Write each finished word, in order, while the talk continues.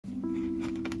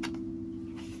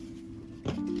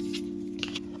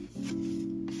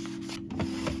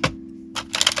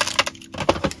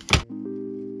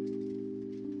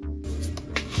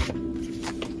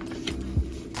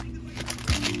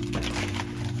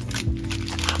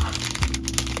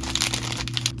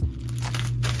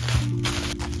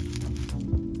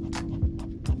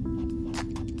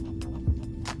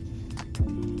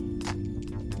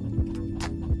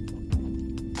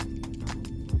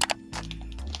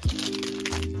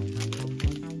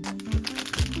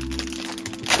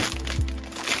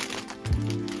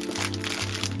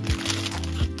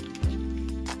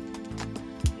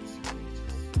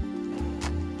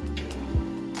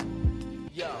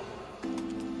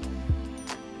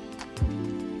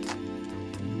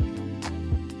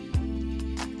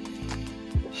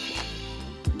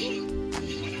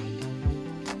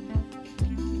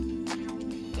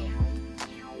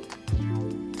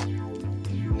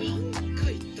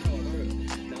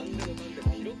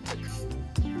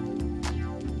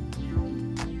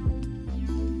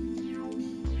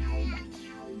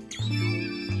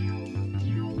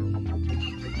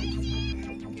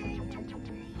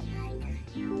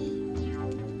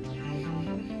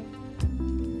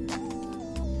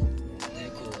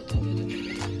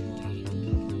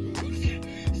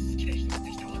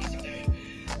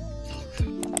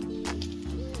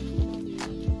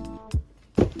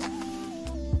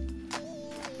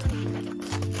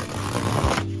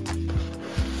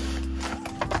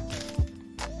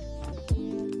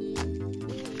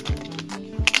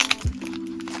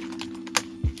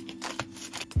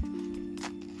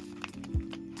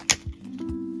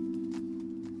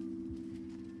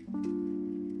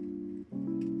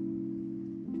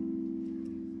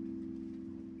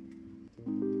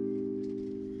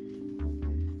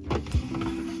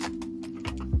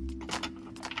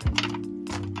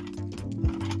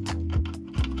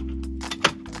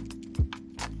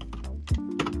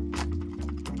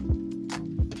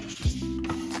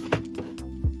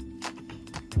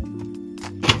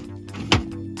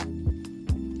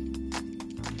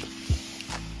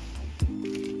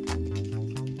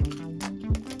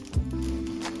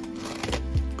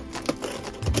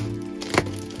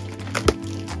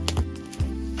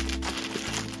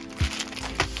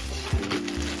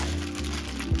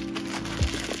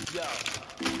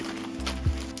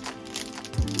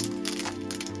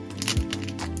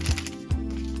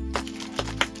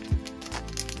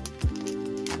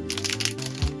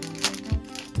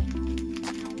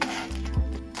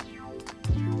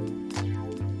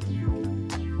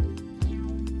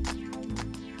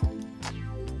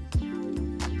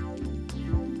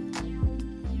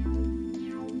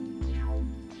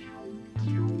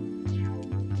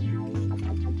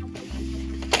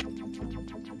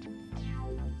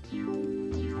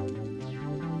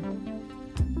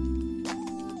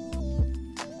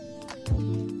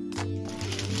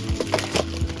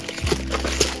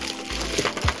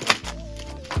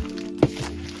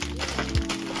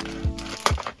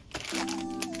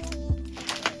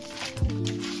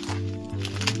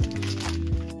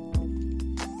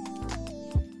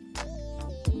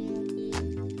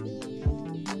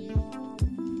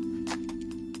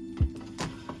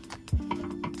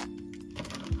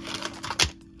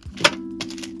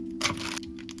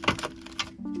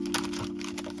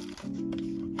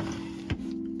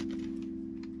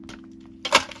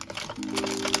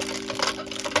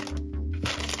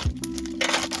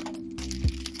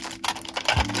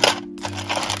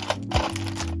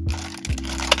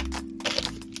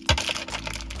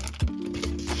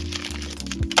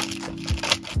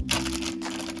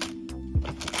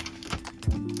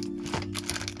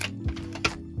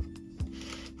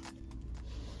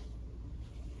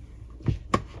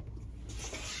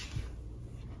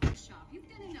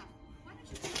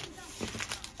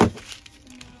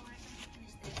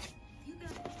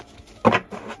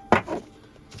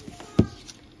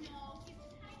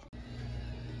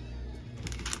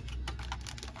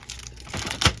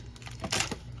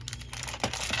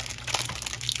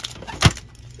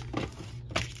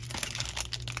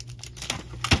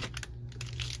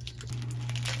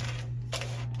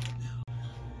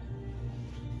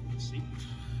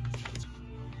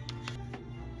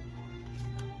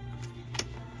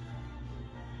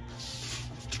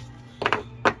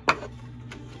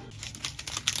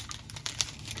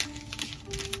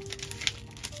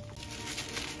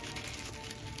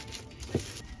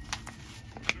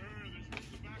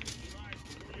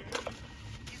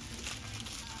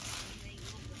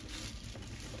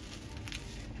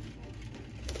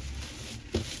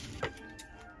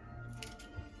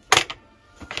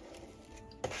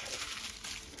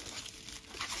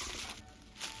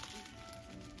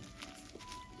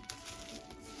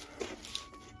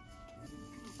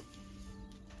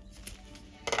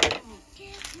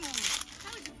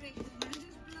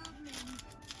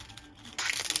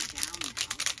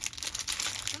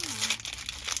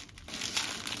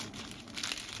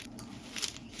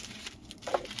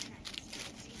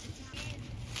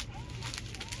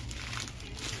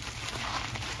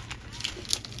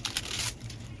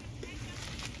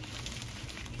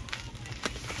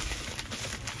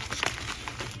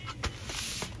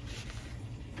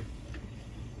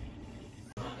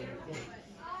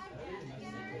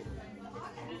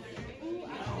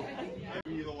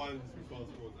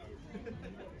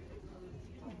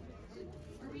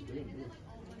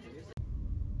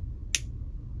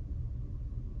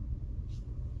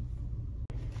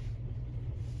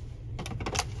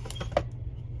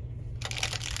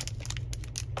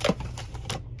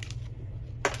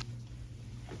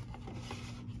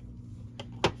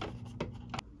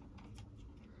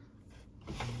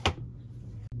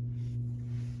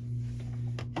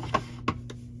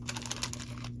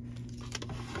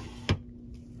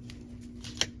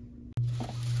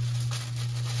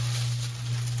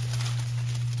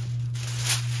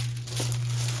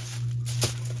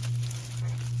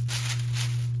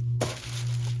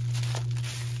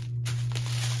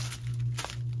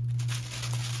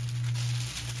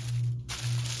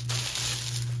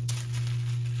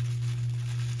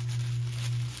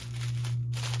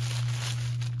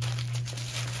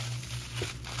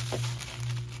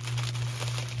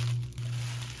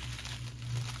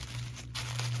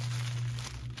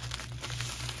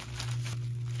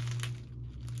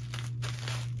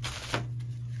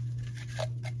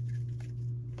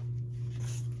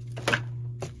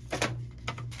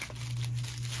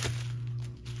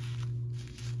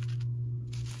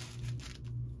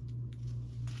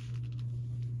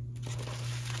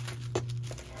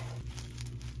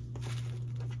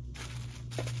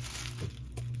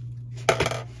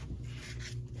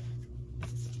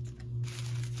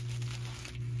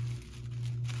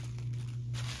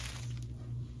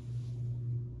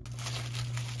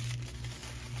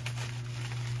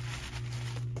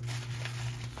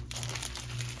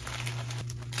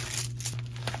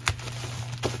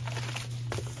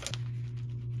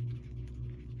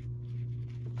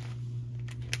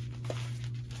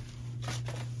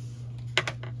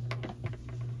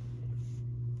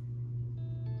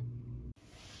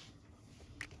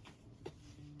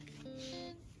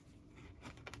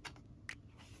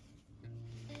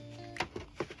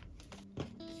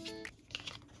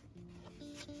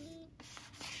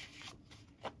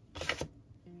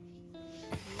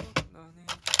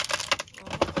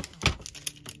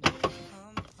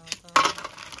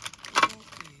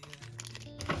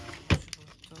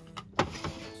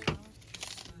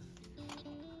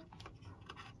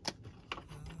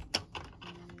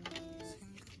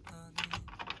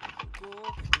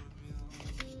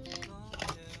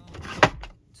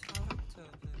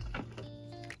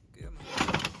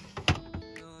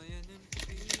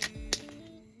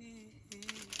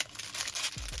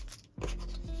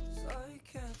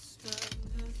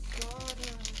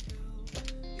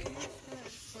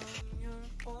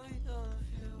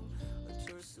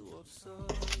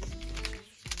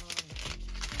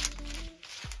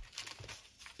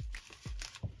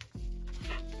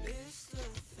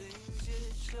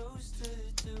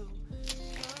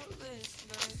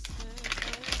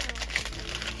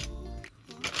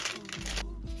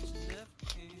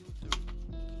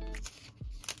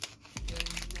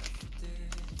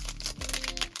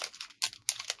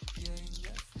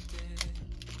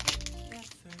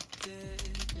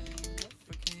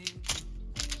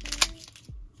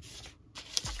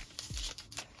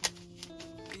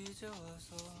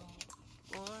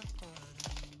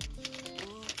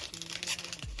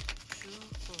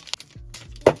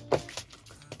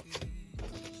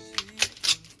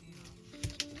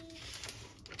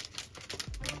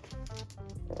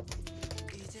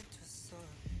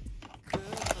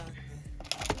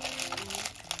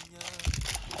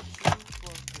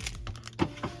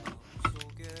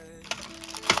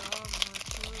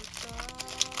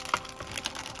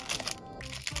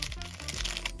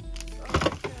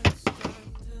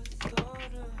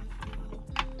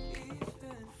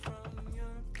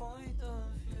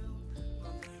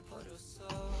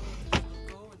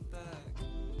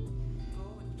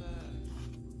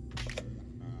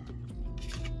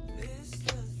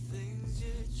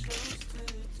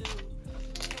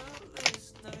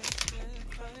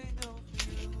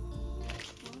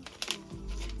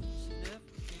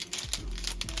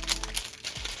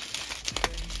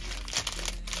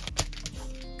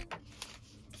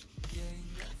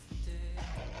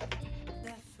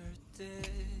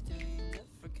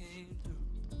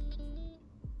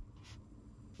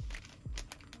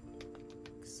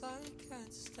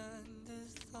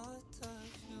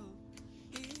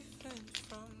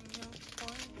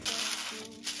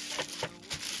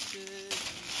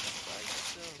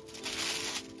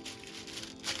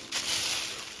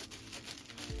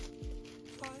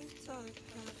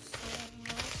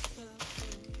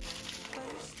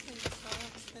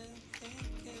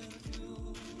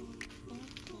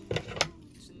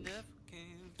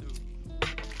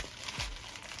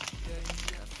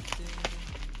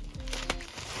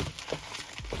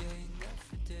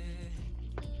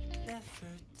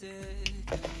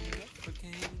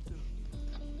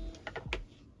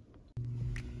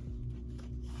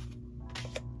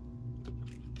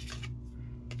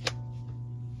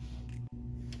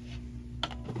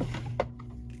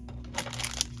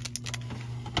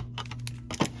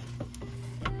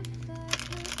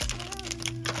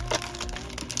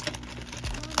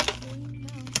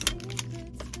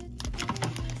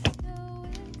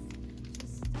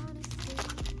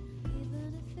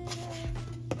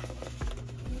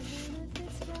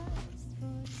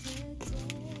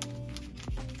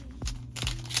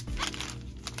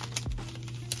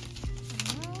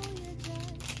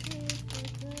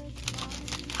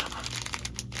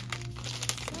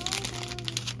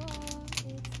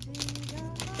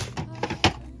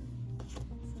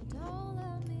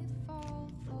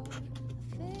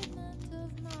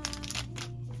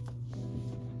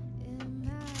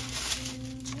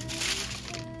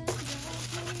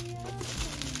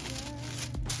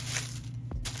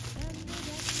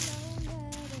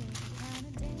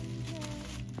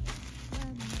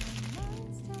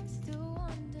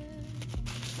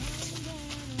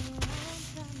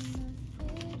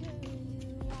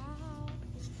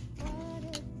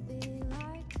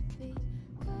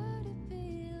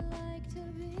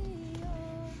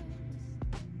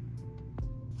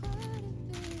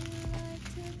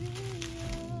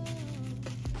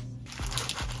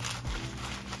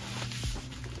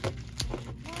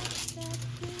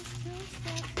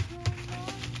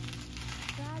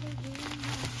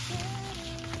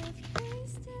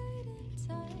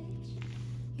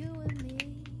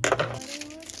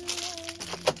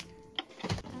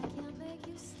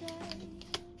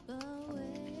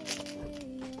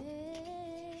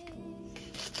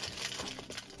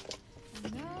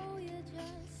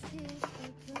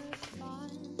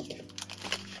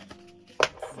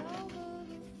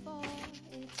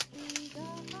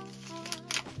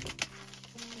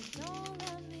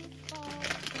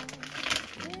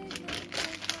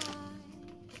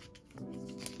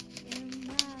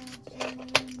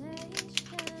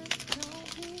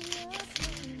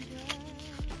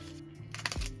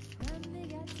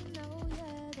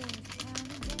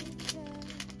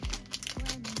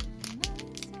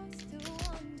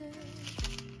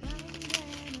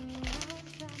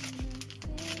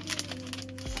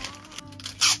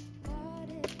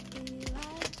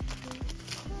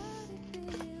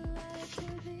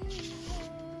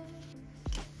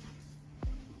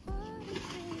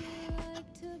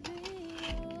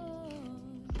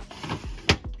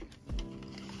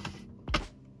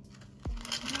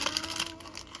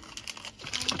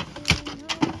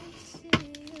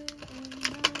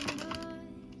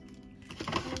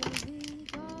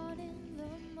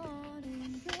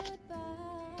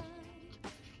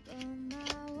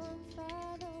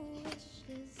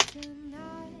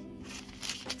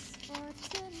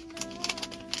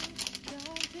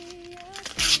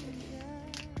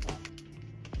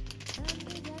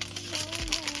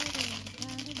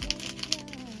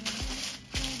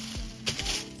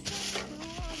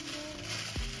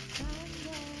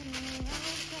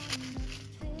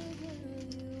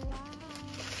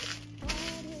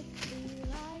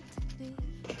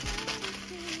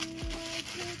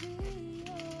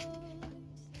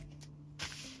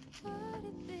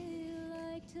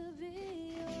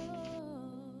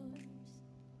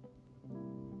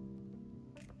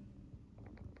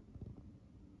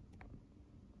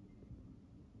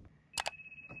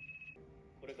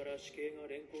ら死刑が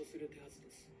連行する手はず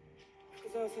です。福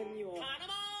沢さんには頼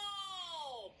も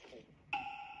う。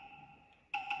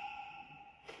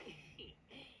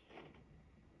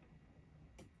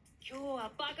今日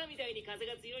はバカみたいに風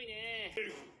が強いね。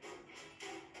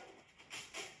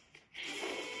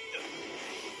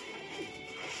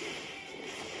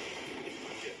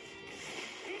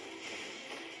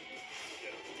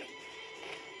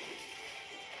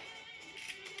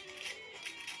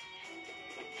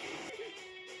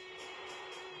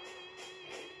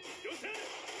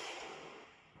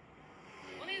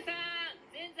お姉さん、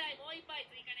ぜんざいもう一杯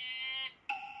追加ね。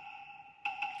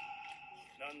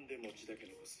なんで餅だけ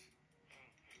残す？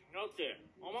だって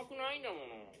甘くないんだもの。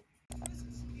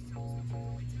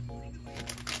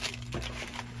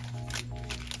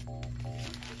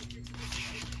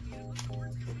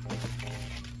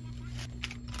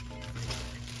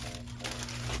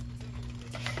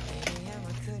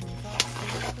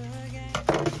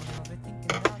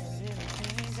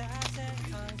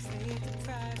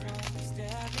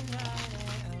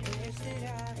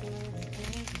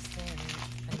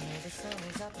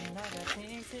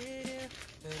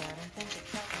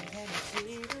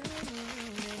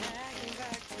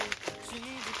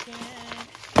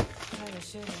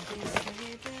Shouldn't be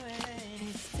sleeping when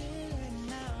he's stealing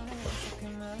now and I'm stuck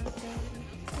in my day.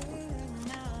 Stealing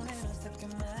now and I'm stuck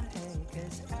in my head.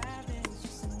 Cause I've been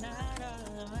stressing out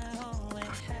all on my own when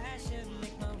I should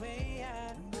make my way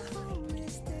out. I'm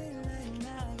stealing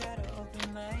now, gotta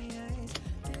open my eyes.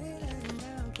 Stealing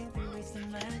now, can't be wasting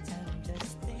my time.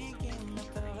 Just thinking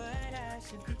about what I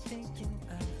should be thinking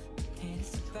of. And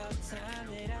it's about time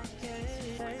that I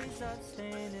get. I stop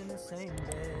staying in the same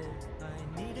bed.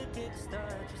 I need a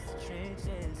kickstart just to change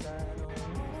this. I don't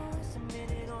know what's a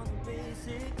minute on the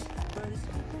basics, but it's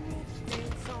keeping me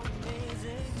feeling so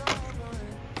amazing. I'm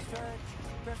gonna stretch,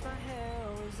 brush my hair,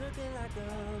 always looking like a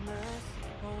mess.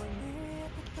 Oh, and maybe I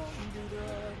could go and do the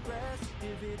rest.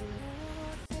 Give it a little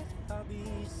more fit, I'll be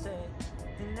set.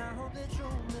 And I hope that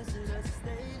you'll miss it as I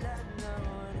stay like now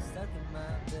when it's stuck in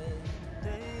my bed.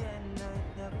 Day and night,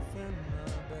 never feeling my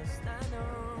best. I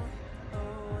know,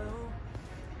 oh,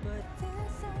 but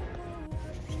there's something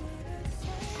I need to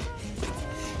say. He's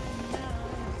stealing now,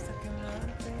 he's stuck in my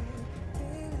bed.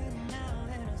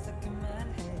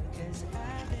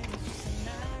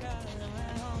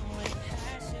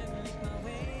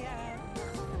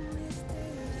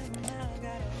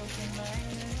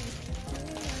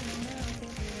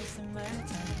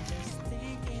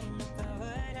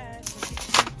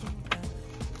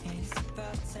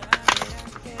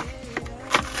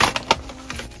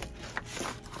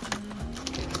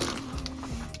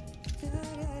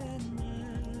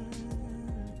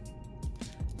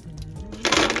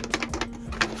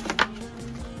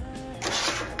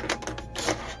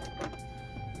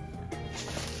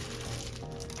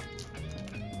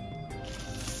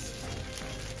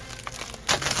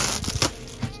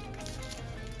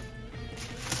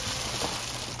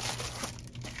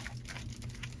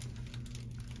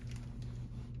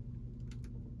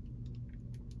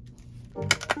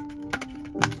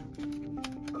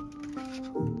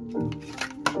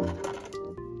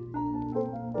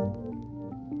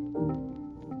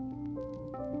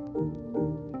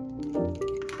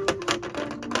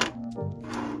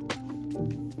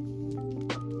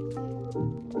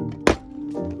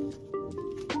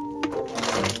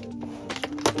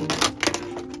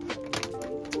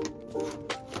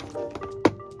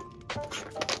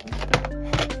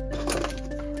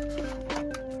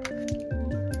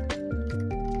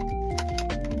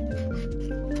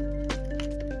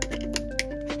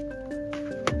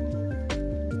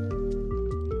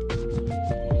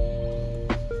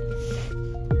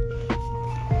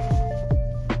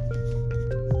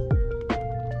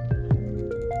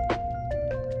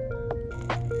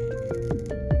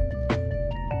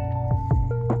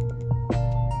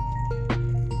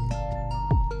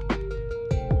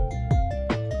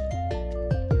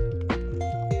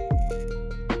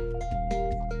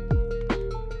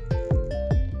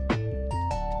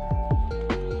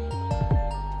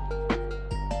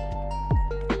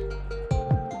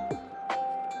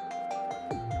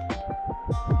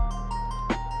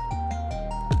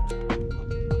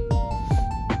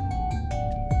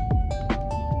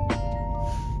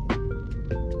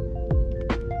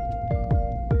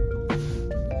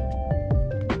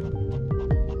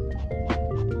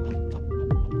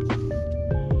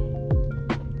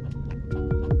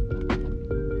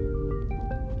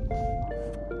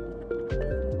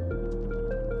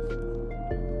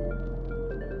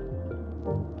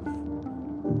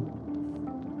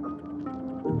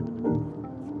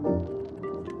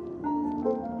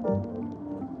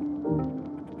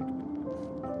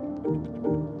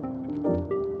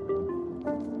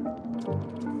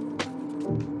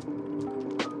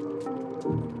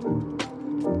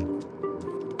 you.